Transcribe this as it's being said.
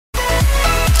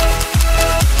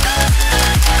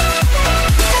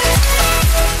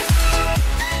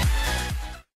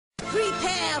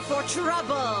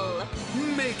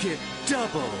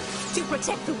unstoppable. To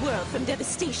protect the world from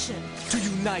devastation. To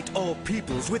unite all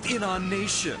peoples within our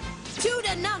nation. To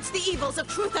denounce the evils of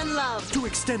truth and love. To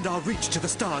extend our reach to the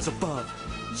stars above.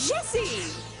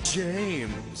 Jessie!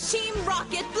 James! Team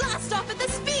Rocket, blast off at the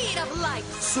speed of light!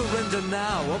 Surrender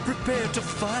now or prepare to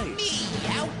fight.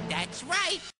 Meow, that's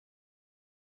right.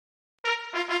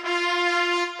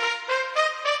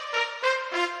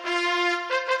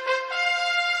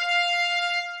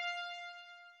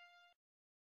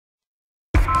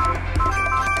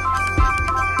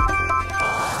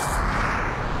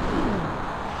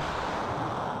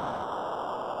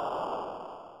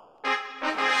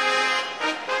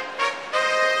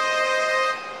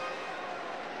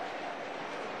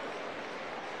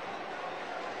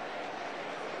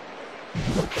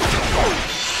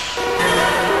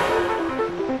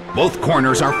 Both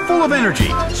corners are full of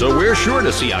energy, so we're sure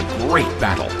to see a great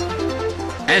battle.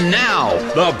 And now,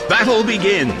 the battle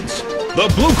begins.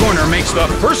 The blue corner makes the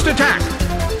first attack.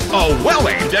 A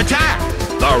well-aimed attack.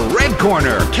 The red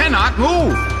corner cannot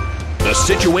move. The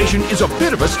situation is a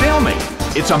bit of a stalemate.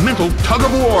 It's a mental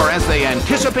tug-of-war as they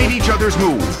anticipate each other's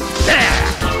move. There!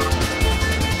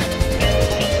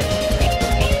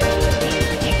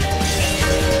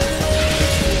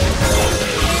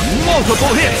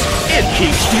 Multiple hits! It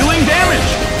keeps dealing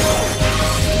damage!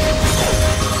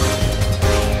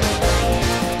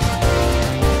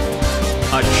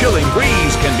 A chilling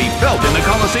breeze can be felt in the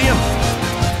Colosseum.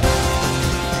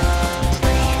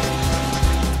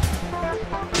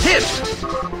 Hit!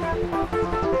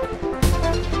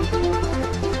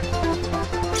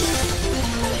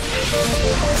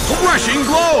 Crushing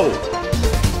blow!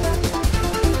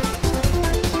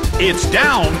 It's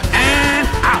down and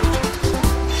out!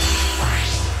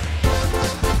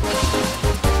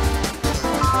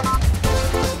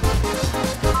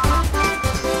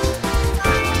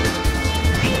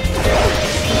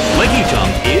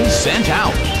 Is sent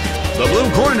out. The blue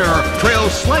corner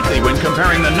trails slightly when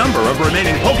comparing the number of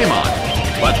remaining Pokemon,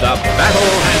 but the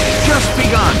battle has just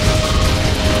begun.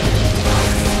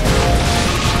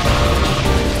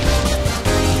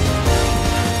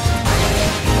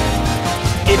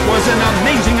 It was an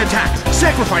amazing attack,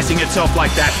 sacrificing itself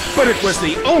like that, but it was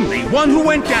the only one who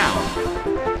went down.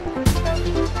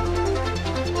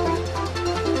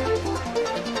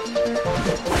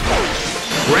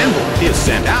 Bramble is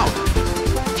sent out.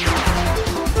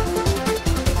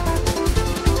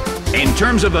 In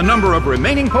terms of the number of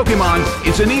remaining Pokemon,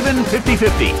 it's an even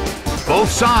 50-50.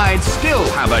 Both sides still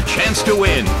have a chance to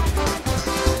win.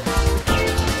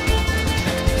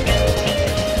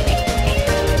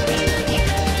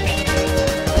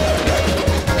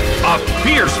 A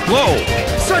fierce blow!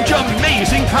 Such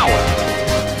amazing power!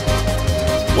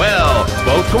 Well,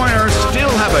 both corners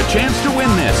still have a chance to win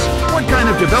this. What kind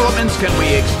of developments can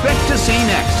we expect to see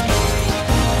next?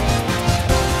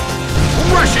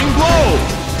 Rushing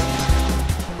blow!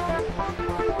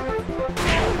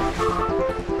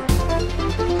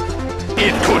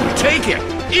 It couldn't take it!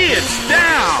 It's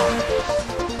down!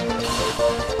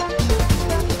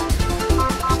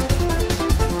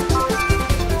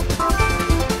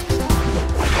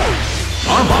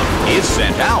 Arbok is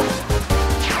sent out.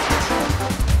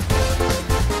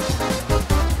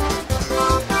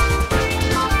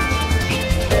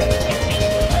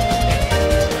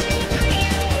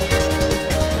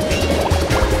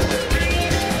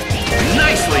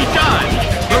 Nicely done!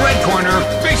 The red corner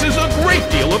faces a great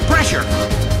deal of pressure.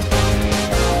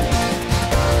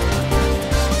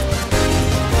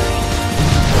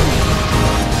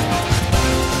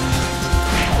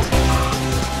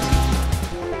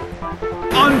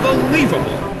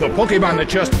 Unbelievable! The Pokemon that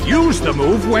just used the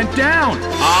move went down.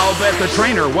 I'll bet the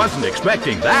trainer wasn't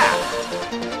expecting that.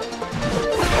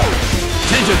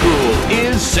 Tentacruel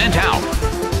is sent out.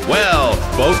 Well,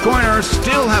 both corners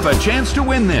still have a chance to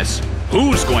win this.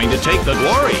 Who's going to take the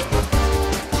glory?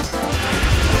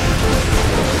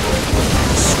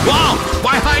 Swamped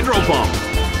by Hydro Pump.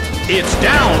 It's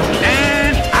down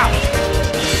and out.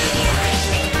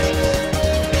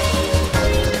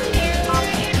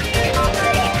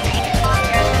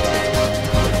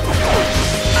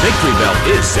 Victory Bell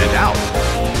is sent out.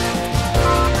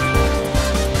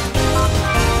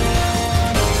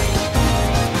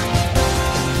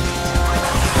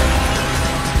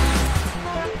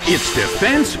 Its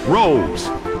defense rose.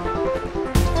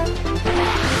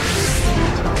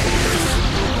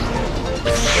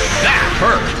 That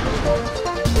hurt.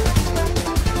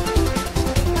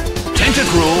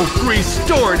 Tentacruel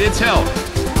restored its health.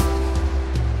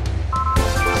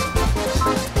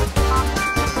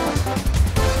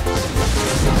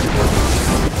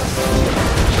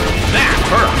 That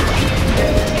hurt.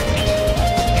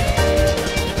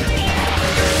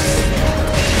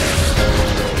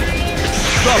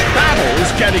 The battle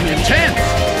is getting intense.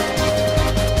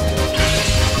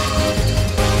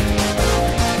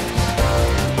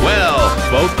 Well,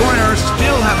 both corners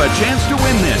still have a chance to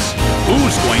win this.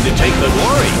 Who's going to take the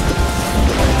glory?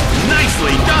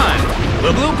 Nicely done!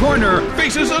 The blue corner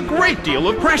faces a great deal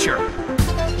of pressure.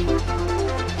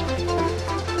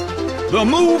 The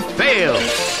move fails.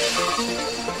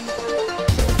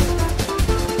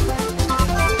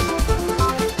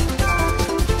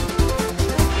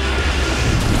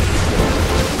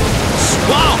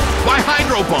 Swamped by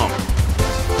Hydro Pump.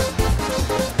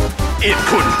 It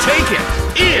couldn't take it.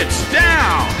 It's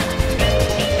down.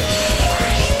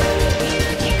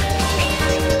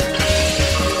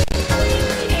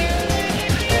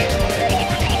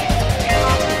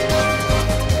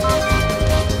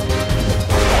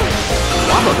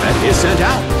 Wobbuffet is sent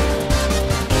out.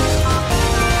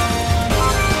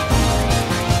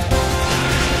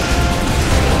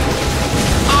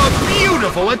 A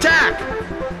beautiful attack.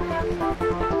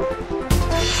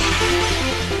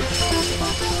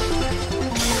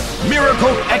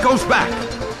 Miracle echoes back.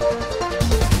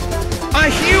 A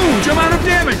huge amount of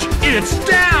damage. It's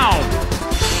down.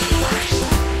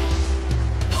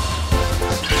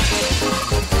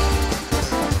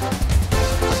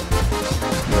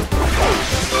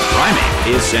 Primate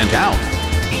is sent out.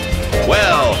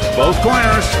 Well, both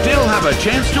corners still have a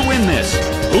chance to win this.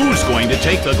 Who's going to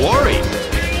take the glory?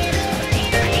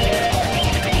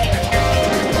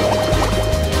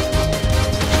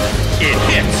 It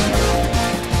hits.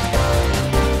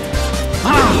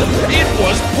 It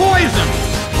was poison!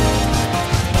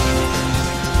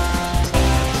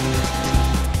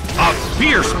 A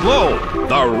fierce blow!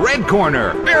 The red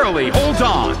corner barely holds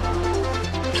on!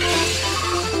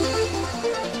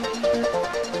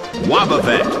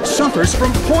 Wobbuffet suffers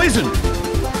from poison!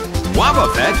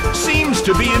 Wobbuffet seems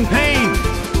to be in pain!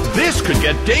 This could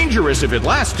get dangerous if it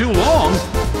lasts too long!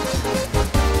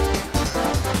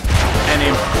 An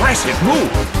impressive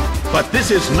move! But this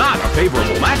is not a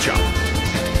favorable matchup!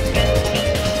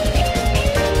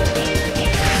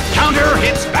 Counter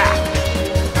hits back.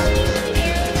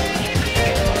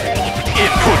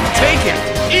 It couldn't take it.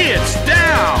 It's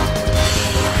down.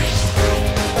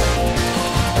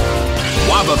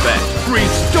 Wobbuffet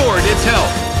restored its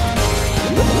health.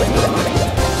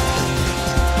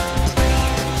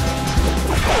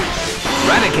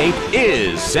 Raticate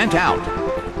is sent out.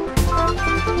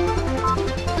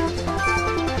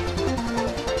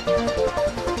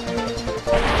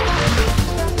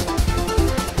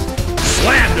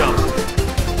 Slammed him!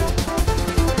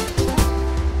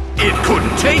 It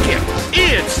couldn't take it!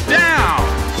 It's down!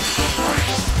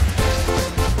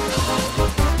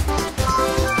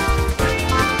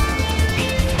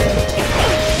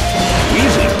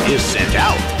 Wheezing is sent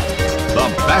out. The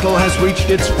battle has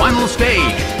reached its final stage,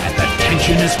 and the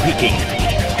tension is peaking.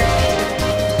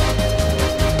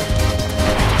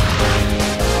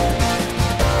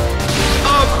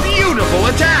 A beautiful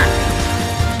attack!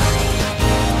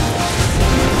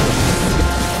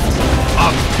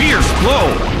 A fierce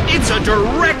blow! It's a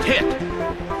direct hit!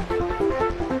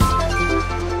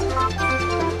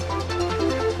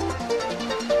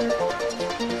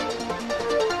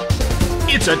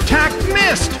 Its attack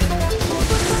missed!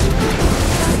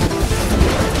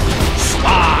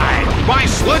 Slide by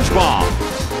Sludge Bomb!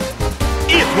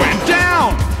 It went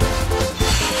down!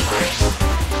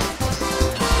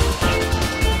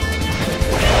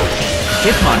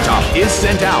 Hitmontop is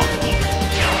sent out.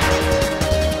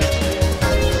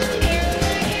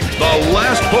 The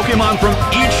last Pokemon from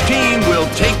each team will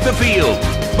take the field.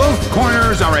 Both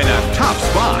corners are in a tough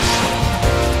spot.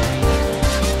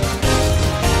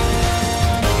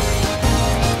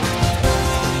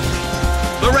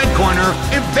 The red corner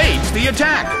evades the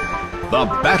attack. The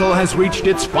battle has reached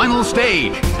its final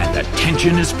stage, and the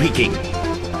tension is peaking.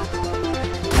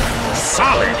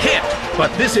 Solid hit,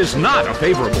 but this is not a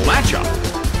favorable matchup.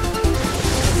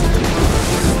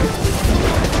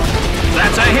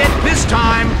 That's a hit this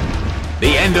time.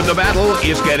 The end of the battle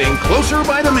is getting closer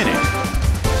by the minute.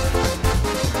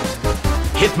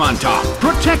 Hitmontop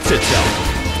protects itself.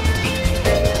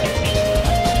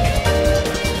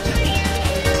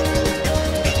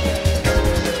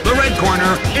 The red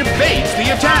corner evades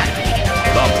the attack.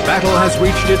 The battle has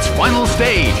reached its final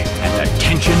stage, and the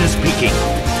tension is peaking.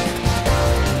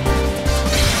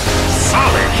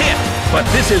 Solid hit, but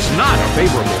this is not a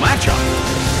favorable matchup.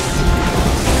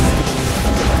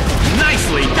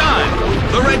 Nicely done!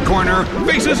 The red corner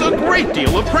faces a great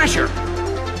deal of pressure.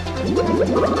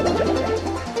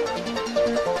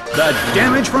 The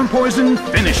damage from poison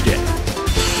finished it.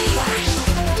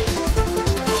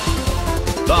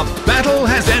 The battle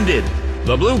has ended.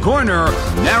 The blue corner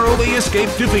narrowly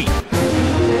escaped defeat.